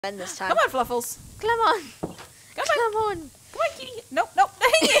Ben this time. Come on, Fluffles. Come on. Come on, kitty. Nope. Dang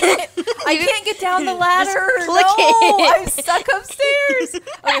it. I can't get down the ladder. click No, it. I'm stuck upstairs.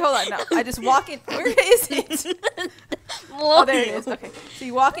 Okay, hold on. No, I just walk in. Where is it? Oh, there it is. Okay. So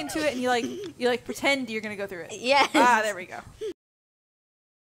you walk into it and you like pretend you're gonna go through it. Yes. Ah, there we go.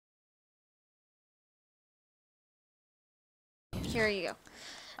 Here you go.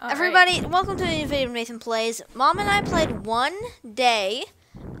 All Everybody, right. welcome to a new video of Nathan Plays. Mom and I played one day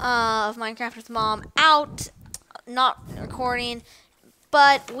of Minecraft with Mom out, not recording,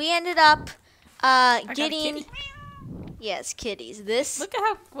 but we ended up getting. Kitty. Yes, kitties. This. Look at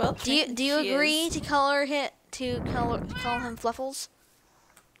how well. Do you agree to call him Fluffles?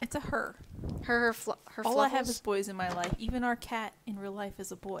 It's a her. Her All Fluffles? I have is boys in my life. Even our cat in real life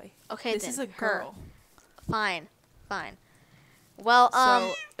is a boy. Okay, this then, is a her. girl. Fine. Well,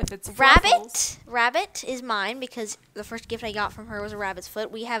 So if it's Fluffles, Rabbit is mine because the first gift I got from her was a rabbit's foot.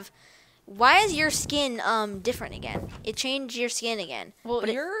 We have. Why is your skin different again? It changed your skin again. well,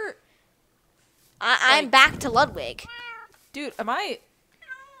 but you're. I'm back to Ludwig. Dude, I'm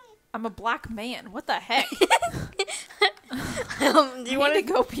a black man. What the heck? Do you want to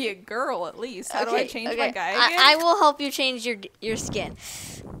go be a girl at least? How do I change my guy again? I will help you change your skin.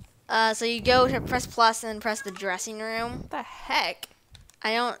 So you go to press plus and then press the dressing room. What the heck?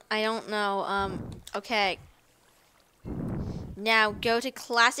 I don't know. Okay. Now go to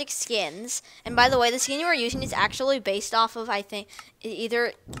classic skins. And by the way, the skin you are using is actually based off of, I think,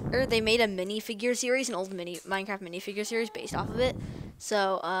 either or they made a minifigure series, an old Minecraft minifigure series based off of it.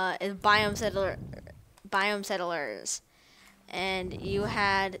 So it's Biome Settlers. And you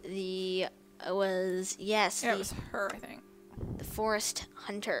had the it was her, I think. the Forest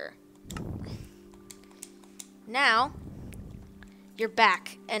Hunter. Now you're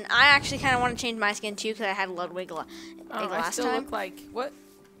back, and I actually kind of want to change my skin too because I had Ludwig last I still time. look like what?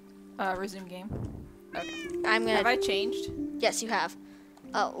 Resume game. Okay. I'm gonna. Have I changed? Yes, you have.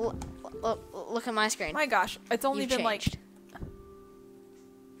 Look at my screen. My gosh, it's only You've been changed.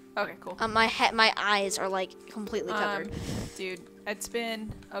 like. Okay, cool. My eyes are like completely covered. Dude, it's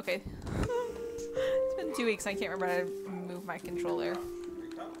been okay. It's been 2 weeks. I can't remember how to move my controller.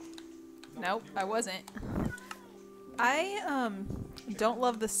 Nope, I wasn't. I don't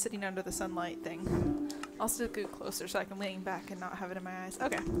love the sitting under the sunlight thing. I'll still go closer so I can lean back and not have it in my eyes.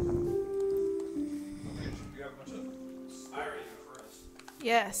 Okay.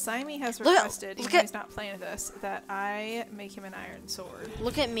 Yeah, Simey has requested, even though he's not playing with us, that I make him an iron sword.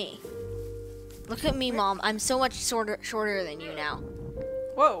 Look at me. Look at me, Mom. I'm so much shorter than you now.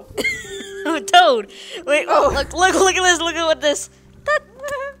 Whoa. Oh, Toad. Wait. Oh, look at this. Look at what this.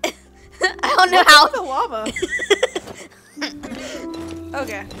 I don't know how. The llama.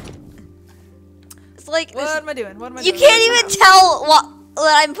 Okay. It's like. What am I doing? What am I you doing? You can't even tell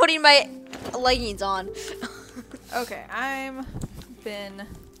that I'm putting my leggings on. Okay, been.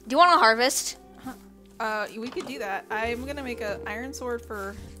 Do you want to harvest? We could do that. I'm gonna make an iron sword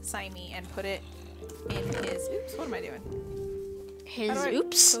for Simey and put it in his. Oops. What am I doing? His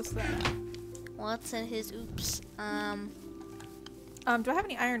oops. Post that? What's in his oops? Do I have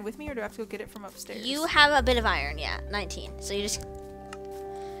any iron with me, or do I have to go get it from upstairs? You have a bit of iron, yeah, 19. So you just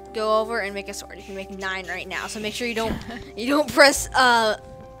go over and make a sword. You can make 9 right now. So make sure you don't press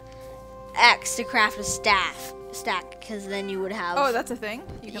X to craft a stack, because then you would have. Oh, that's a thing.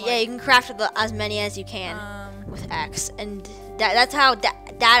 You can craft as many as you can with X, and that's how Dad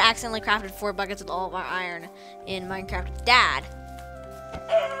accidentally crafted 4 buckets with all of our iron in Minecraft with Dad.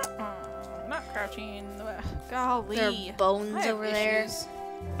 Not crouching. Golly. There are bones over there.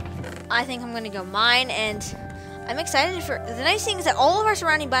 I think I'm gonna go mine, and I'm excited for. The nice thing is that all of our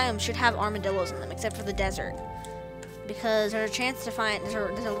surrounding biomes should have armadillos in them, except for the desert, because there's a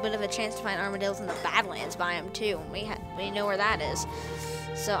little bit of a chance to find armadillos in the Badlands biome too. We know where that is.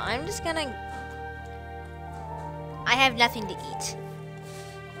 So I'm just gonna. I have nothing to eat.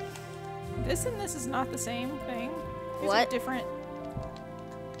 This and this is not the same thing. These What? Are different.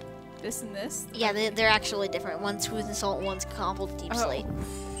 This and this? Yeah, they're actually different. One's smooth and salt, one's cobbled deep slate.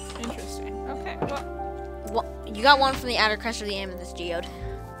 Interesting. Okay, well. You got one from the outer crust of the amethyst geode.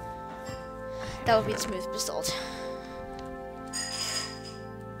 That would be the smooth basalt.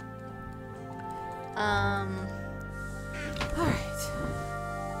 Alright.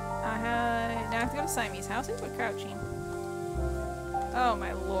 Now I have to go to Siamese house. Who's crouching? Oh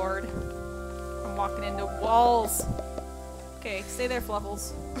my lord. I'm walking into walls. Okay, stay there,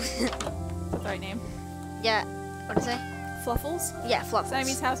 Fluffles. Is that the right name? Yeah. What did it say? Fluffles? Yeah, Fluffles.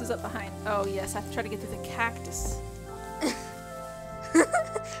 Siamese house is up behind. Oh yes, I have to try to get through the cactus.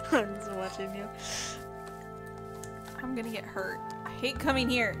 I'm just watching you. I'm gonna get hurt. I hate coming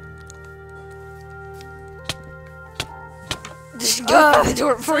here. Just go through the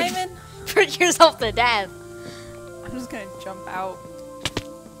door before you Simon! hurt yourself to death. I'm just gonna jump out.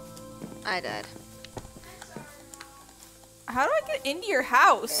 I died. How do I get into your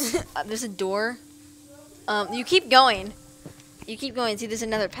house? There's a door. You keep going. You keep going. See, there's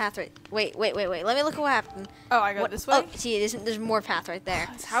another path right. Wait. Let me look at what happened. Oh, I go this way? Oh, see, there's more path right there.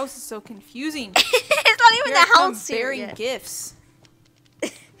 This house is so confusing. It's not even Here the I come house bearing here. gifts.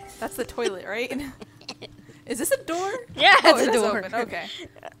 That's the toilet, right? Is this a door? Yeah, Oh, it's it a is door. open. Okay.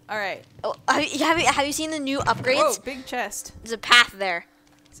 All right. Oh, have you seen the new upgrades? Whoa, big chest. There's a path there.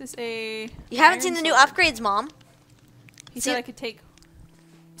 Is this a? You haven't iron seen the new sword? upgrades, Mom. He See- said I could take.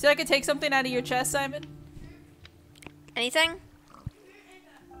 He said I could take something out of your chest, Simon. Anything?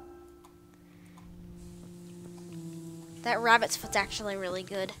 That rabbit's foot's actually really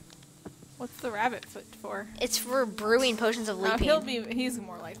good. What's the rabbit foot for? It's for brewing potions of leaping. He's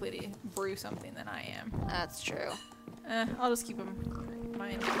more likely to brew something than I am. That's true. I'll just keep him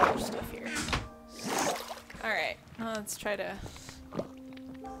my other stuff here. Alright, let's try to...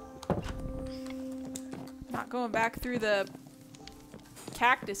 Not going back through the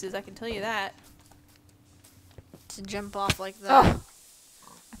cactuses, I can tell you that. To jump off like that. Oh.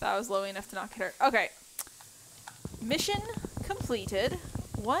 I thought I was low enough to not get hurt. Okay. Mission completed.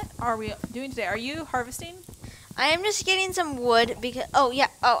 What are we doing today? Are you harvesting? I am just getting some wood because. Oh yeah.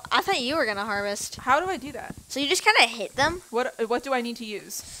 Oh, I thought you were gonna harvest. How do I do that? So you just kind of hit them. What do I need to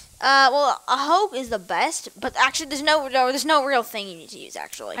use? Well, a hoe is the best, but actually, there's no real thing you need to use.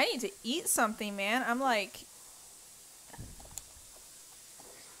 Actually, I need to eat something, man. I'm like...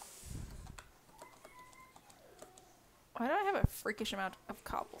 Why do I have a freakish amount of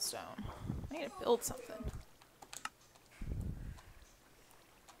cobblestone? I need to build something.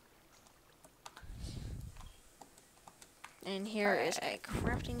 and here is a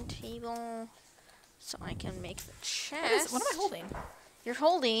crafting table, so I can make the chest. What am I holding? You're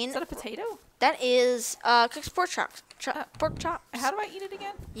holding. Is that a potato? That is cooked pork chops. Pork chops. How do I eat it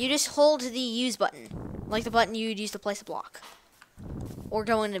again? You just hold the use button, like the button you would use to place a block, or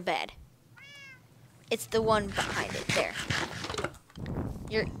go into bed. It's the one behind it there.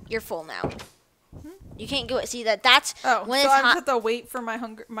 You're full now. You can't go. See that? That's Oh, when so it's I just hot. have to wait for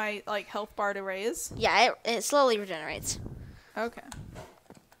my like health bar to raise. Yeah, it slowly regenerates. Okay.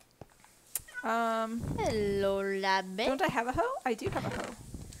 Hello, Labbit. Don't I have a hoe? I do have a hoe.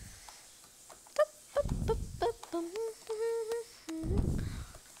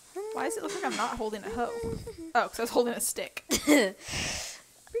 Why does it look like I'm not holding a hoe? Oh, because I was holding a stick.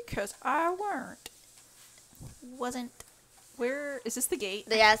 Because I wasn't. Where is this the gate?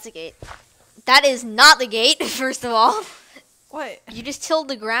 Yeah, that's the gate. That is not the gate. First of all, What? you just tilled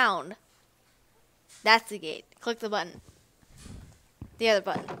the ground. That's the gate. Click the button. The other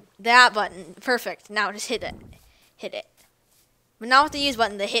button. That button. Perfect. Now just hit it. Hit it. But not with the use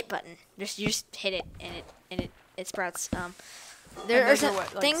button. The hit button. You just hit it, and it sprouts. There are those some are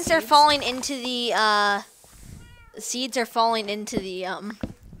what, like things are seeds? falling into the seeds are falling into the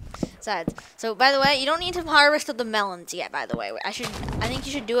sides. So by the way, you don't need to harvest the melons yet. By the way, I think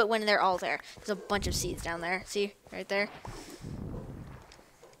you should do it when they're all there. There's a bunch of seeds down there. See right there.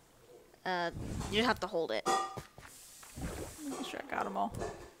 You just have to hold it. I'm sure I got them all.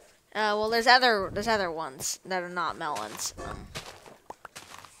 Well, there's other ones that are not melons.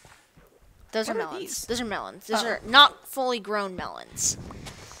 Those What are are melons. these? Those are melons. Those Oh. are not fully grown melons.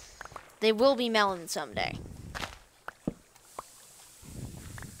 They will be melons someday.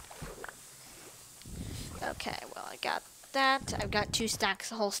 Okay, well, I got that. I've got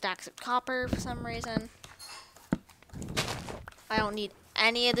whole stacks of copper for some reason. I don't need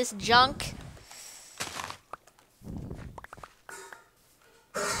any of this junk.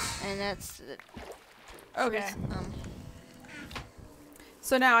 And that's the Okay.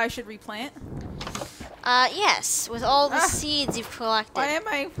 So now I should replant. Yes, with all the Ah. seeds you've collected. Why am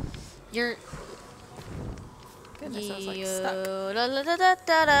I? You're Goodness, I was like stuck.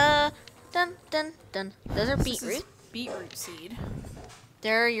 Dun, dun, dun. Those are This is beetroot. beetroot seed.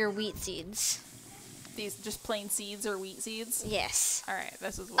 They're your wheat seeds. These just plain seeds or wheat seeds. Yes. All right,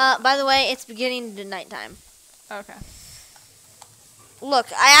 this is what. By the way, it's beginning to nighttime. Okay.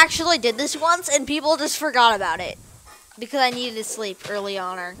 Look, I actually did this once, and people just forgot about it because I needed to sleep early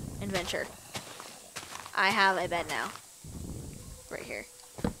on our adventure. I have a bed now, right here.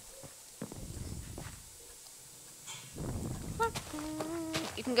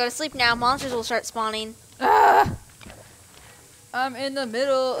 You can go to sleep now. Monsters will start spawning. Ah! I'm in the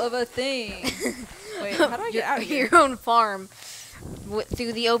middle of a thing. Wait, how do I get out of here? Your own farm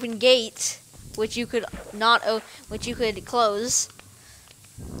through the open gate, which you could not which you could close.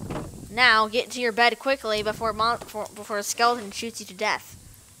 Now get to your bed quickly before a skeleton shoots you to death.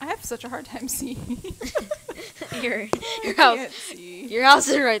 I have such a hard time seeing. your I house. can't see. Your house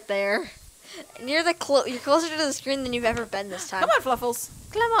is right there. And you're closer to the screen than you've ever been this time. Come on, Fluffles.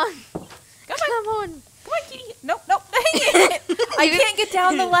 Come on. Come on. Come on, kitty. Nope. Dang it. I can't get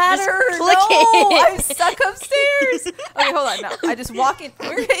down the ladder. click No, it. I'm stuck upstairs. Okay, hold on. No, I just walk in.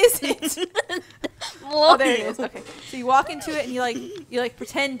 Where is it? Oh, there it is. Okay. So you walk into it and you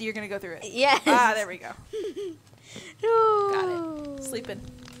pretend you're gonna go through it. Yes. Ah, there we go. Got No. it. Sleeping.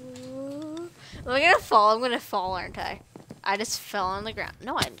 I'm gonna fall, aren't I? I just fell on the ground.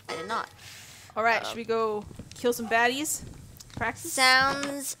 No, I did not. All right, should we go kill some baddies? Practice.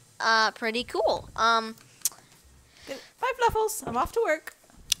 Sounds pretty cool. Bye, Fluffles. I'm off to work.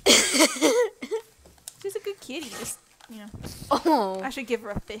 She's a good kitty. Just Oh. I should give her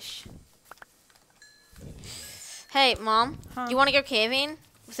a fish. Hey, Mom. Huh? Do you want to go caving?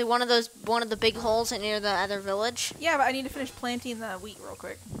 See one of the big holes near the other village? Yeah, but I need to finish planting the wheat real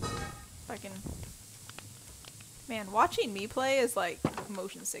quick. If I can. Man, watching me play is like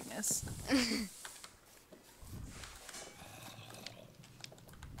motion sickness.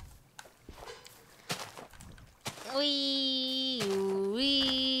 Wee.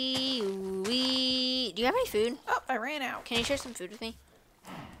 Do you have any food? Oh, I ran out. Can you share some food with me?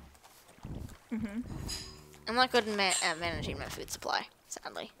 Mhm. I'm not good at managing my food supply,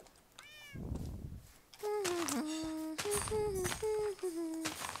 sadly.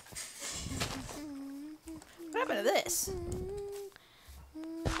 What happened to this?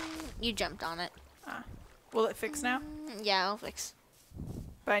 You jumped on it. Ah. Will it fix now? Yeah, I'll fix.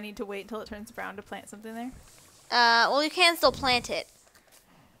 But I need to wait until it turns brown to plant something there? Well, you can still plant it,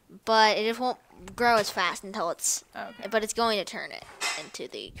 but it just won't grow as fast until it's. Oh, okay. But it's going to turn it into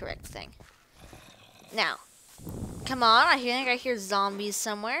the correct thing. Now, come on! I think I hear zombies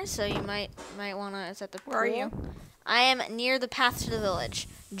somewhere, so you might want to. Is at the pool? Where are you? I am near the path to the village,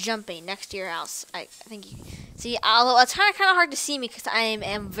 jumping next to your house. I think you see. Although it's kind of hard to see me because I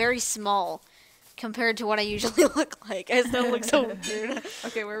am very small compared to what I usually look like. I still look so weird.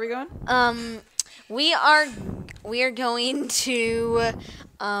 Okay, where are we going? We are going to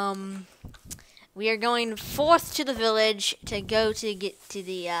we are going forth to the village to go to get to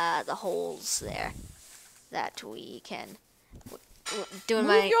the holes there that we can doing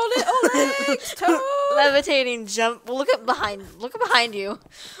Move my your little legs, Toad! levitating jump. Look behind you.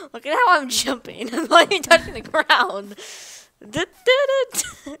 Look at how I'm jumping. I'm not even touching the ground.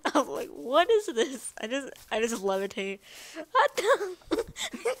 I'm like, what is this? I just levitate. What the?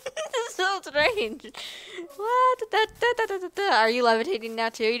 This is so strange. What? Are you levitating now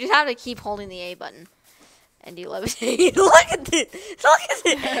too? You just have to keep holding the A button, and you levitate. Look at it. Look at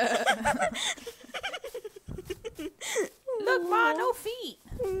it. Look, Ma, no feet.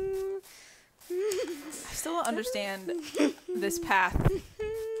 I still don't understand this path.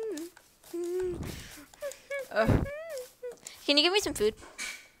 Ugh. Can you give me some food?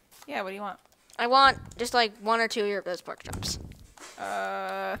 Yeah, what do you want? I want just like 1 or 2 of those pork chops.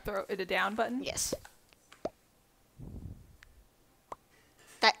 Throw it a down button? Yes.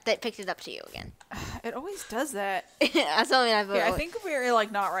 That picked it up to you again. It always does that. That's something I've. Yeah, I think we're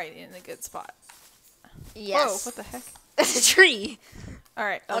like not right in a good spot. Yes. Whoa, what the heck? It's a tree.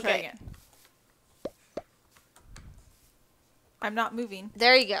 Alright, I'll try again. I'm not moving.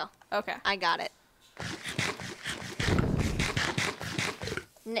 There you go. Okay. I got it.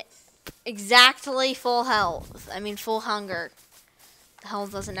 Exactly full health. I mean full hunger. The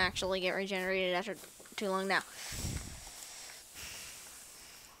health doesn't actually get regenerated after too long now.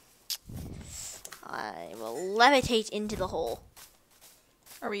 I will levitate into the hole.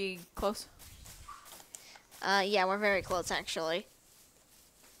 Are we close? Yeah, we're very close actually.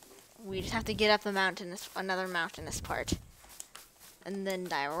 We just have to get up the mountain, another mountainous part. And then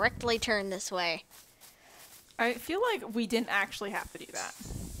directly turn this way. I feel like we didn't actually have to do that.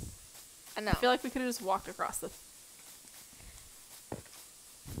 I know. I feel like we could have just walked across the...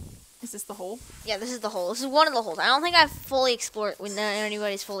 Is this the hole? Yeah, this is the hole. This is one of the holes. I don't think I've fully explored,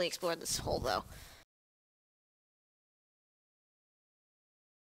 anybody's fully explored this hole though.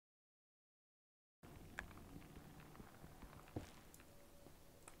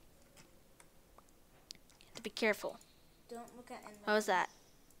 Have to be careful. Don't look at What was that?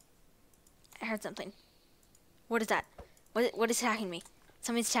 I heard something. What is that? What is attacking me?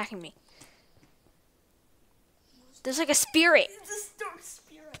 Something's attacking me. There's like a spirit. It's a dark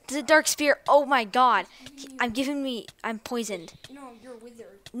spirit. There's a dark spirit. Oh my god. I'm poisoned. No, you're a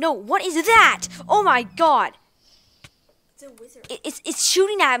wizard. No, what is that? Oh my god. It's a wizard. It's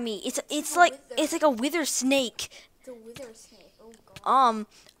shooting at me. It's like a wither snake. It's a wither snake. Oh god.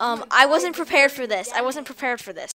 I wasn't prepared for this. I wasn't prepared for this.